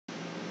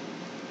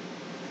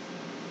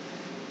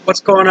What's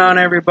going on,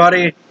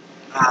 everybody?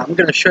 I'm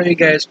going to show you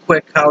guys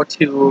quick how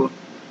to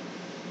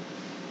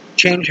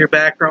change your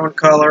background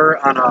color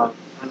on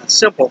a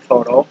simple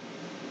photo,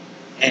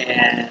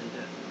 and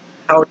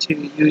how to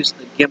use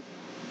the GIMP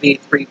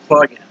V3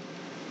 plugin.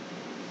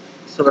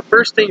 So the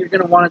first thing you're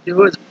going to want to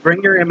do is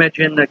bring your image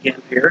into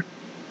GIMP here,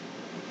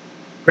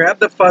 grab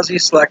the fuzzy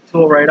select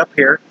tool right up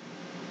here,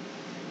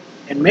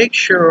 and make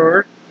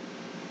sure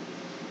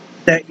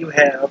that you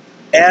have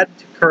add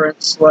to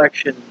current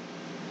selection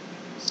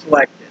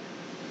selected.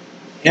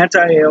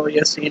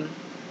 Anti-aliasing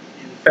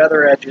and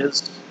feather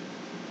edges.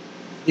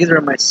 These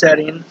are my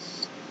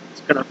settings.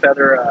 It's going to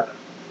feather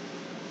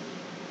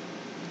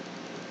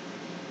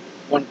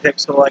 1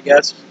 pixel, I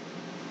guess.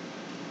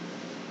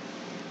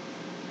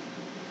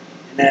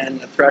 And then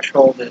the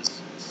threshold is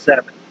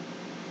 7.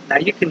 Now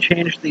you can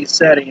change these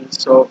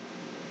settings so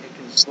it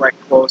can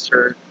select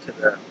closer to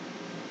the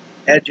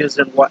edges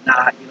and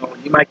whatnot. You know,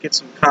 you might get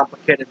some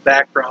complicated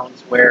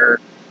backgrounds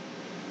where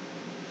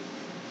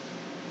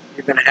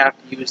you're going to have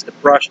to use the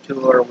brush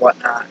tool or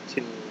whatnot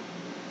to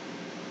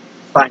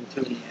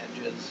fine-tune the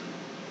edges.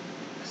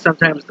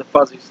 Sometimes the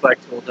fuzzy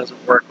select tool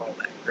doesn't work all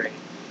that great.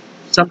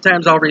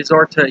 Sometimes I'll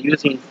resort to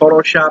using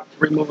Photoshop to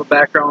remove a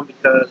background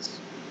because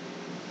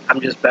I'm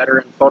just better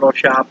in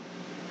Photoshop.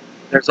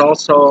 There's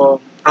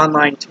also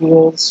online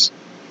tools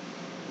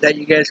that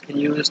you guys can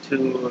use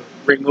to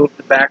remove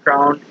the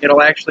background.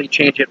 It'll actually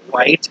change it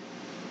white,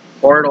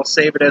 or it'll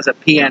save it as a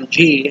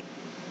PNG.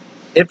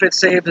 If it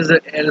saves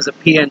it as a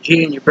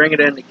PNG and you bring it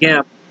into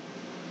GIMP,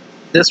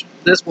 this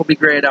will be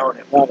grayed out.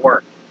 It won't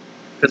work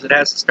because it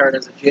has to start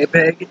as a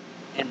JPEG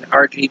in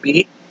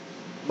RGB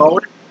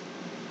mode,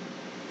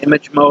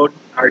 image mode,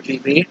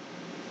 RGB.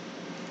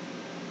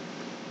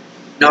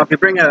 Now if you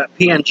bring a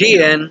PNG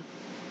in,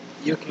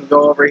 you can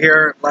go over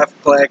here, left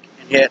click,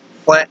 and hit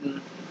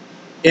flatten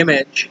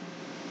image.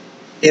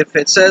 If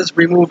it says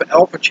remove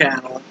alpha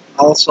channel,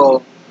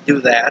 also do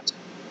that.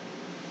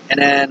 And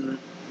then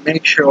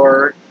make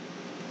sure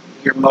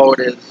your mode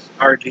is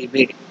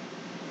RGB.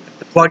 If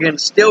the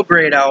plugin's still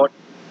grayed out,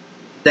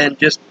 then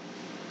just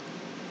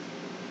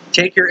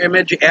take your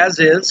image as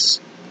is,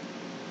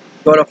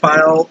 go to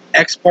File,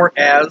 Export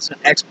As,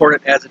 and export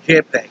it as a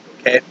JPEG,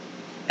 okay?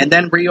 And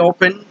then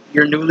reopen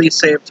your newly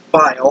saved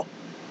file,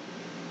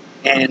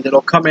 and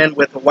it'll come in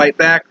with a white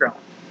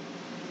background.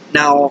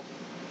 Now,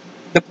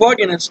 the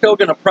plugin is still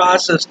going to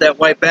process that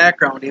white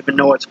background even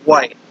though it's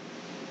white.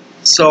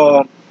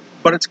 So,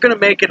 but it's going to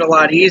make it a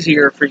lot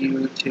easier for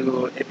you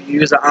to, if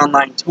you use an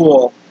online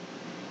tool,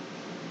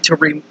 to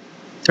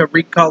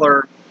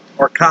recolor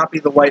or copy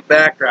the white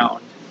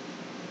background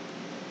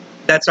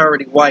that's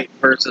already white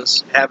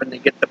versus having to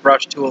get the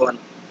brush tool and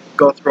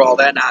go through all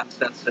that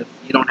nonsense if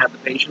you don't have the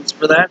patience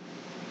for that.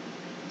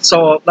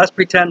 So let's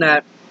pretend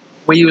that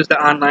we use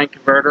the online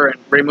converter and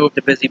remove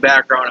the busy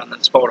background on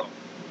this photo.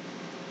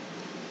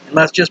 And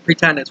let's just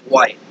pretend it's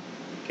white.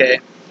 Okay?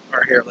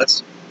 Or here,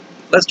 let's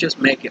just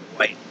make it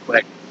white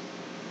quick.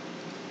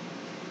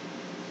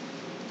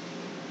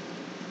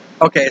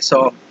 Okay,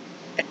 so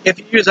if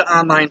you use an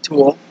online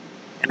tool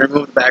and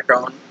remove the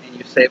background and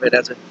you save it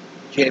as a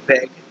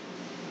JPEG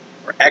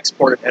or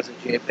export it as a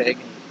JPEG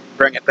and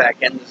bring it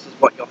back in, this is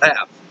what you'll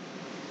have.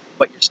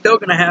 But you're still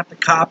going to have to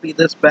copy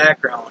this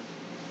background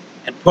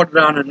and put it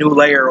on a new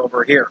layer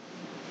over here.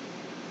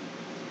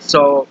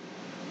 So,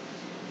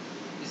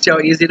 you see how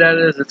easy that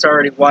is? It's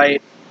already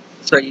white.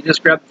 So you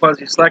just grab the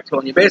fuzzy select tool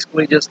and you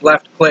basically just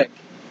left click.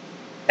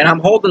 And I'm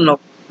holding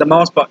the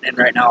mouse button in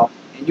right now,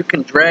 and you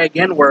can drag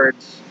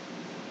inwards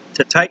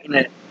to tighten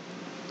it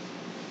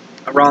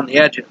around the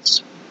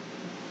edges.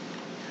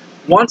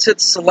 Once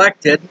it's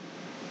selected,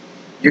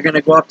 you're going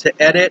to go up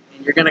to edit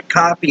and you're going to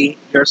copy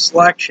your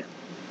selection.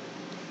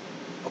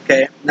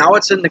 Okay, now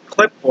it's in the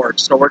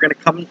clipboard, so we're going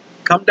to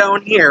come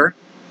down here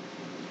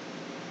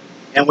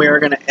and we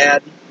are going to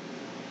add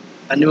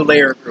a new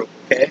layer group.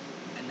 Okay,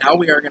 and now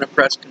we are going to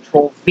press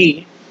Control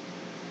V,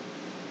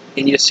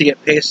 and you see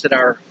it pasted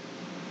our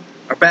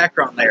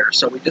background layer.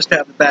 So we just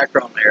have the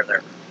background layer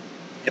there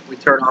if we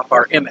turn off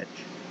our image.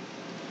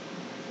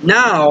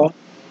 Now,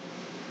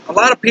 a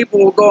lot of people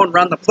will go and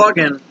run the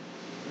plugin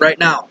right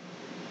now,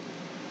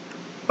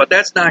 but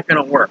that's not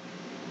going to work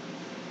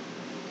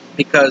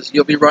because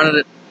you'll be running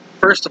it,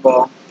 first of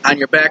all, on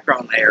your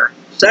background layer.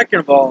 Second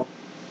of all,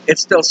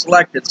 it's still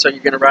selected, so you're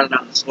going to run it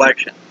on the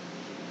selection.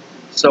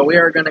 So we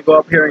are going to go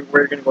up here and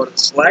we're going to go to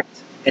Select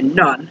and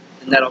None,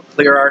 and that'll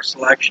clear our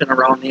selection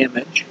around the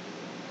image.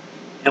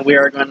 And we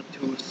are going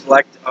to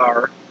select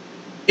our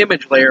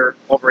image layer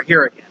over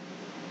here again.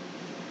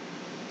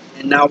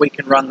 And now we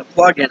can run the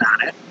plugin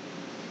on it.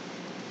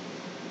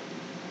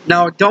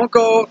 Now don't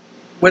go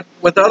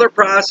with other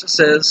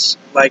processes,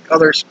 like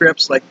other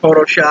scripts like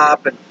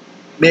Photoshop and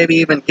maybe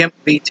even GIMP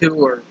V2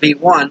 or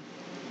V1.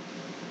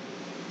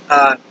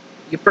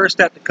 You first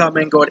have to come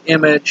in, go to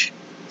Image,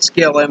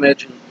 Scale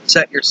Image, and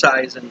set your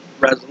size and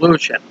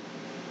resolution.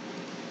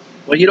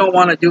 Well, you don't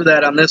want to do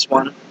that on this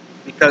one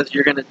because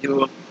you're going to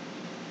do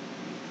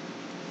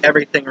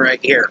everything right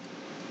here.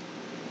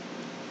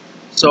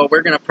 So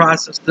we're going to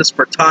process this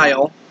for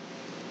tile,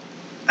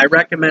 I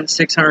recommend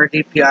 600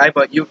 dpi,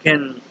 but you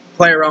can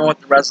play around with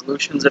the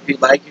resolutions if you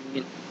like.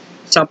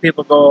 Some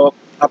people go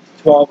up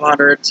to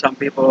 1200, some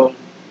people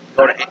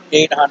go to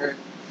 800.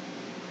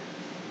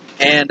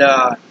 And,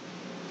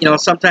 you know,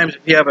 sometimes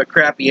if you have a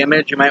crappy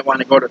image, you might want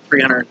to go to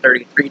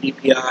 333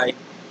 dpi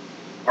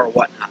or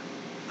whatnot.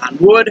 On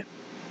wood,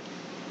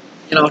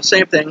 you know,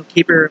 same thing.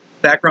 Keep your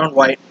background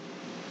white.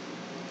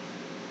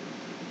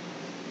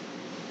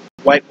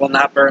 White will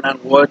not burn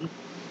on wood.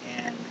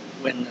 And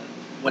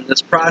when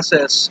this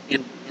process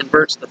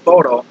inverts the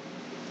photo,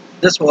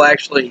 this will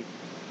actually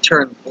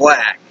turn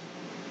black.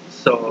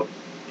 So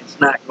it's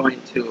not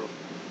going to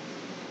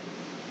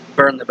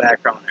burn the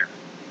background there.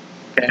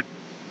 Okay?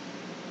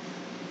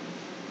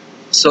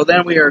 So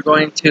then we are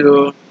going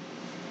to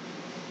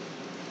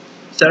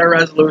set our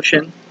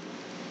resolution,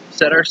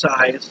 set our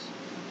size,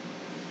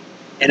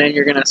 and then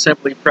you're going to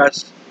simply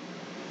press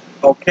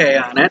OK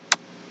on it.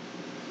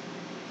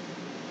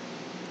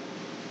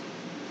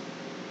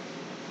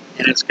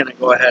 And it's going to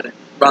go ahead and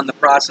run the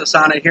process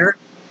on it here.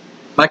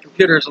 My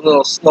computer is a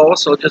little slow,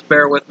 so just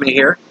bear with me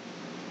here.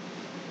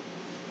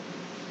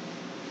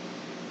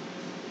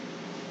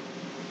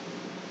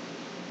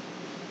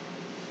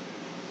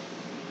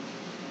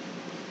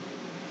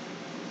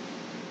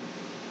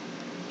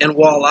 And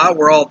voila,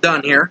 we're all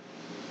done here.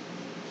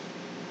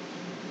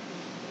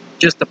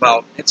 Just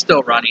about. It's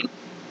still running.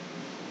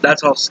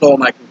 That's how slow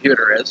my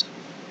computer is.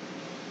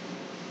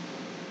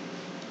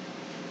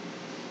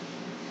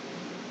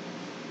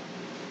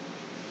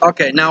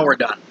 Okay, now we're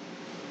done.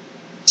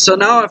 So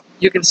now if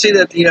you can see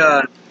that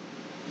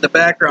the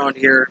background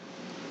here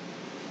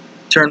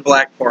turned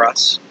black for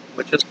us,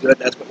 which is good.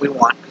 That's what we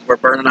want because we're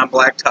burning on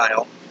black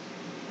tile.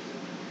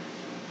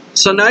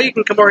 So now you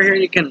can come over here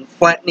and you can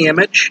flatten the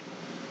image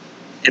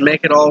and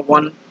make it all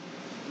one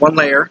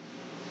layer.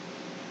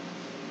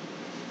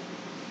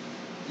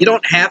 You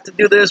don't have to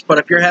do this, but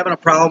if you're having a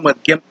problem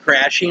with GIMP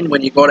crashing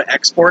when you go to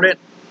export it,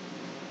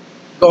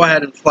 go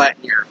ahead and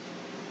flatten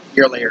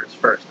your layers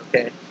first,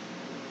 okay?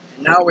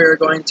 And now we're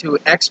going to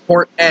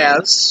export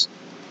as.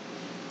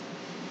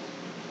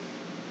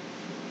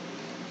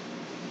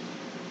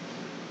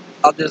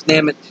 I'll just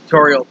name it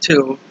tutorial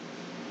 2.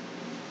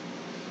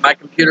 My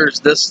computer's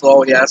this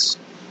slow, yes.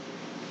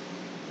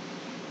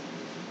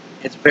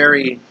 It's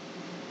very,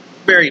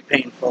 very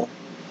painful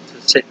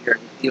to sit here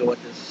and deal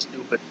with this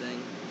stupid thing.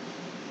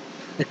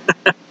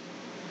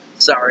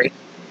 Sorry.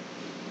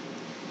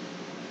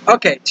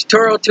 Okay,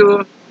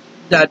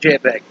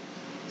 tutorial2.jpg.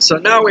 So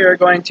now we are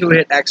going to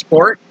hit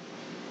export.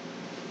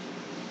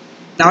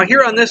 Now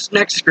here on this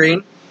next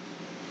screen,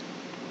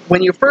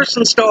 when you first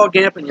install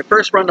GIMP and you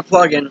first run the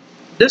plugin,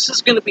 this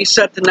is going to be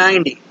set to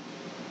 90.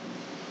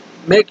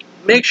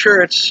 Make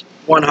sure it's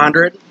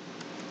 100.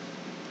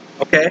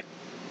 Okay?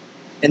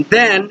 And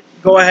then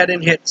go ahead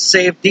and hit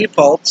save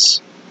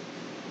defaults,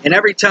 and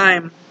every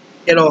time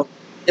it'll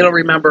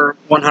remember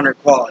 100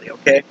 quality,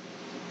 okay?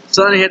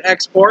 So then hit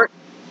export,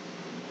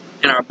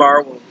 and our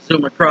bar will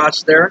zoom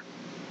across there.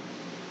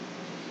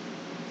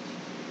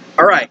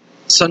 Alright,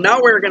 so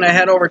now we're going to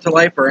head over to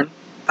Lightburn.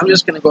 I'm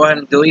just going to go ahead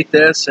and delete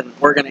this, and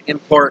we're going to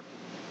import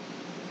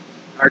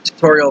our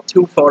tutorial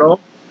 2 photo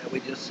that we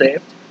just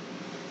saved.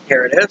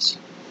 Here it is.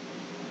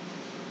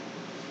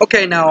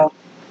 Okay, now,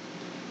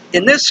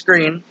 in this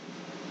screen,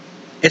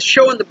 it's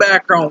showing the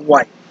background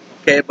white,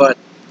 okay, but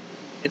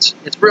it's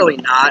really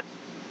not.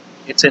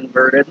 It's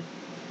inverted.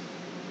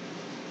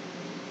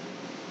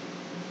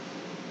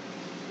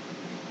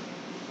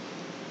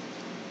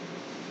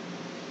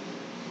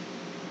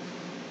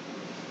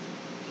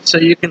 So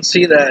you can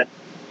see that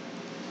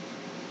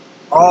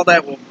all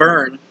that will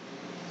burn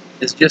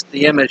is just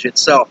the image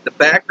itself. The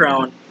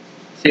background,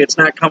 see, it's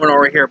not coming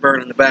over here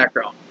burning the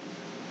background.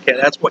 Okay,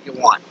 that's what you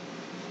want.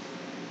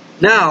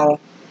 Now,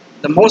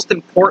 the most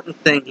important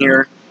thing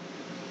here,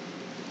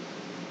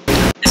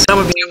 some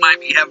of you might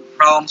be having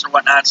problems or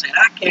whatnot saying,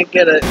 I can't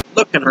get it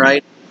looking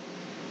right.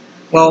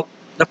 Well,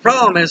 the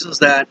problem is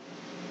that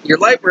your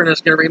Lightburn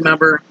is going to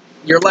remember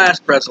your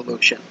last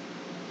resolution.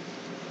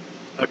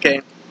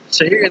 Okay,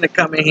 so you're going to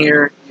come in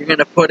here, you're going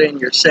to put in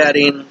your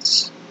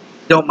settings.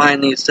 Don't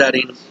mind these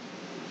settings.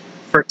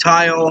 For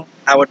tile,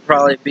 I would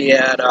probably be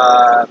at,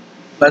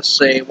 let's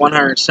say,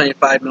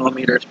 175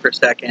 millimeters per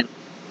second,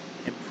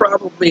 and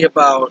probably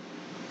about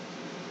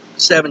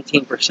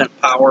 17%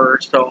 power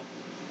or so.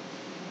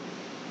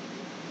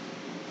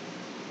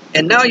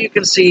 And now you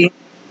can see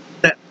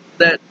that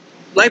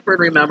Lightburn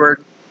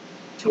remembered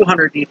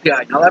 200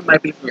 dpi. Now that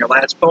might be from your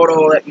last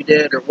photo that you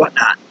did or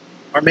whatnot.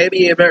 Or maybe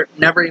you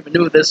never even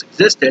knew this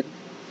existed.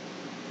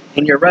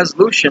 In your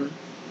resolution,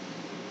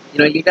 you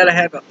know, you got to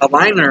have a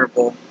line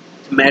interval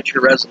to match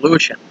your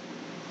resolution.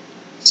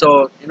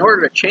 So in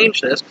order to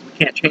change this, because we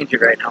can't change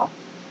it right now,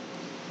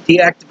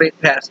 deactivate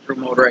pass-through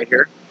mode right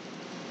here.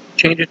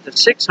 Change it to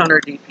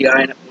 600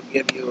 dpi and it will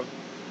give you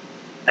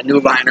a new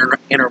line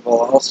interval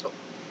also.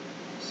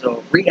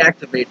 So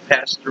reactivate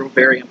pass-through,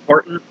 very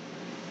important.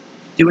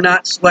 Do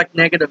not select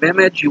negative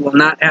image. You will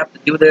not have to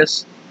do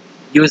this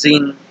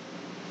using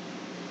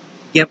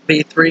GIMP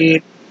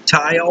V3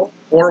 tile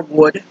or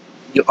wood.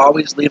 you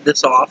always leave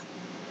this off.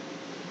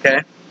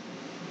 Okay.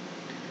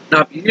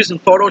 Now, if you're using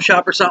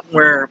Photoshop or something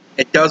where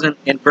it doesn't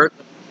invert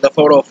the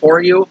photo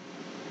for you,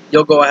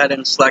 you'll go ahead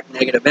and select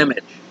negative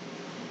image.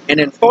 And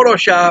in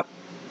Photoshop,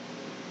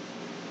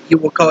 you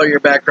will color your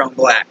background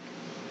black.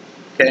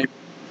 Okay.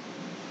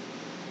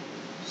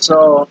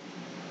 So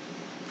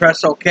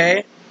press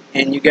OK,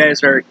 and you're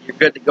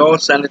good to go.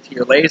 Send it to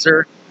your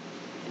laser,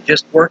 and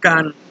just work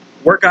on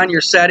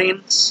your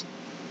settings.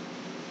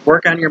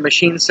 Work on your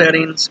machine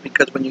settings,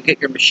 because when you get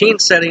your machine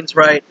settings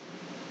right,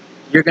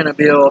 you're going to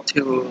be able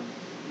to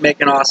make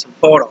an awesome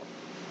photo.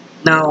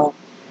 Now,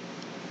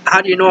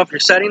 how do you know if your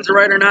settings are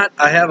right or not?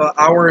 I have an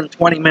hour and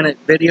 20-minute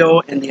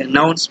video in the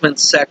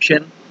announcements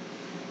section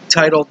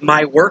titled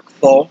My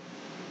Workflow,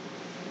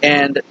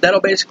 and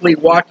that'll basically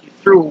walk you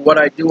through what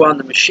I do on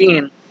the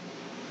machine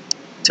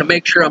to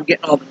make sure I'm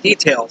getting all the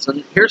details.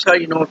 And here's how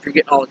you know if you're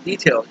getting all the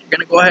details. You're going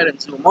to go ahead and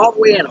zoom all the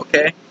way in,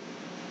 okay?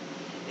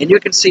 And you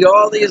can see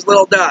all these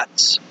little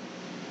dots.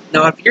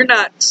 Now, if you're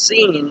not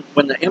seeing,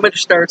 when the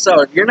image starts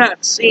out, if you're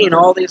not seeing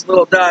all these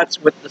little dots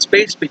with the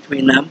space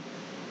between them,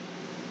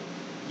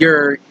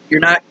 you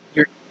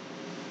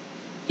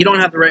don't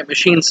have the right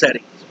machine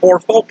settings or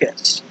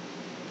focus.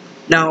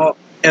 Now,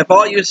 if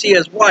all you see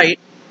is white,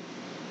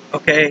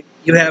 okay,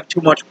 you have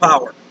too much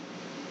power.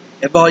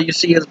 If all you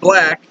see is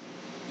black,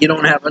 you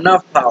don't have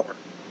enough power.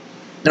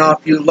 Now,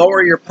 if you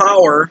lower your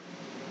power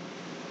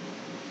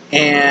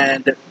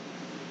and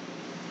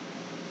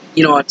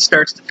it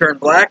starts to turn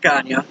black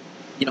on you,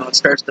 it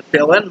starts to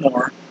fill in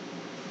more,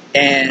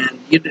 and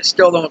you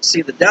still don't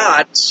see the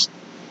dots,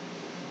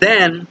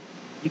 then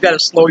you got to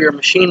slow your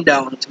machine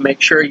down to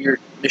make sure your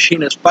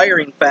machine is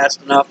firing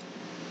fast enough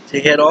to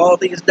hit all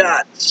these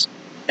dots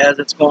as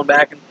it's going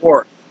back and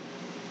forth.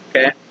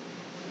 Okay?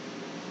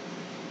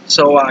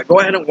 So go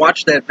ahead and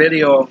watch that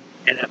video,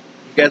 and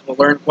you guys will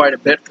learn quite a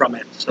bit from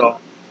it. So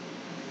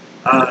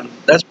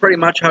that's pretty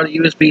much how to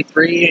use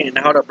V3 and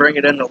how to bring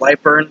it into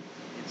Lightburn.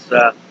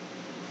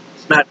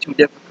 It's not too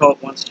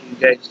difficult once you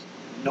guys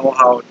know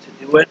how to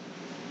do it.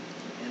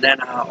 And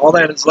then all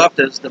that is left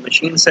is the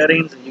machine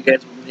settings, and you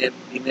guys will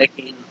be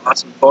making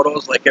awesome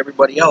photos like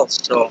everybody else.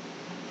 So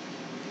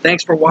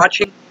thanks for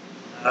watching.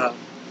 If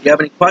you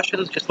have any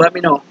questions, just let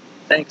me know.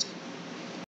 Thanks.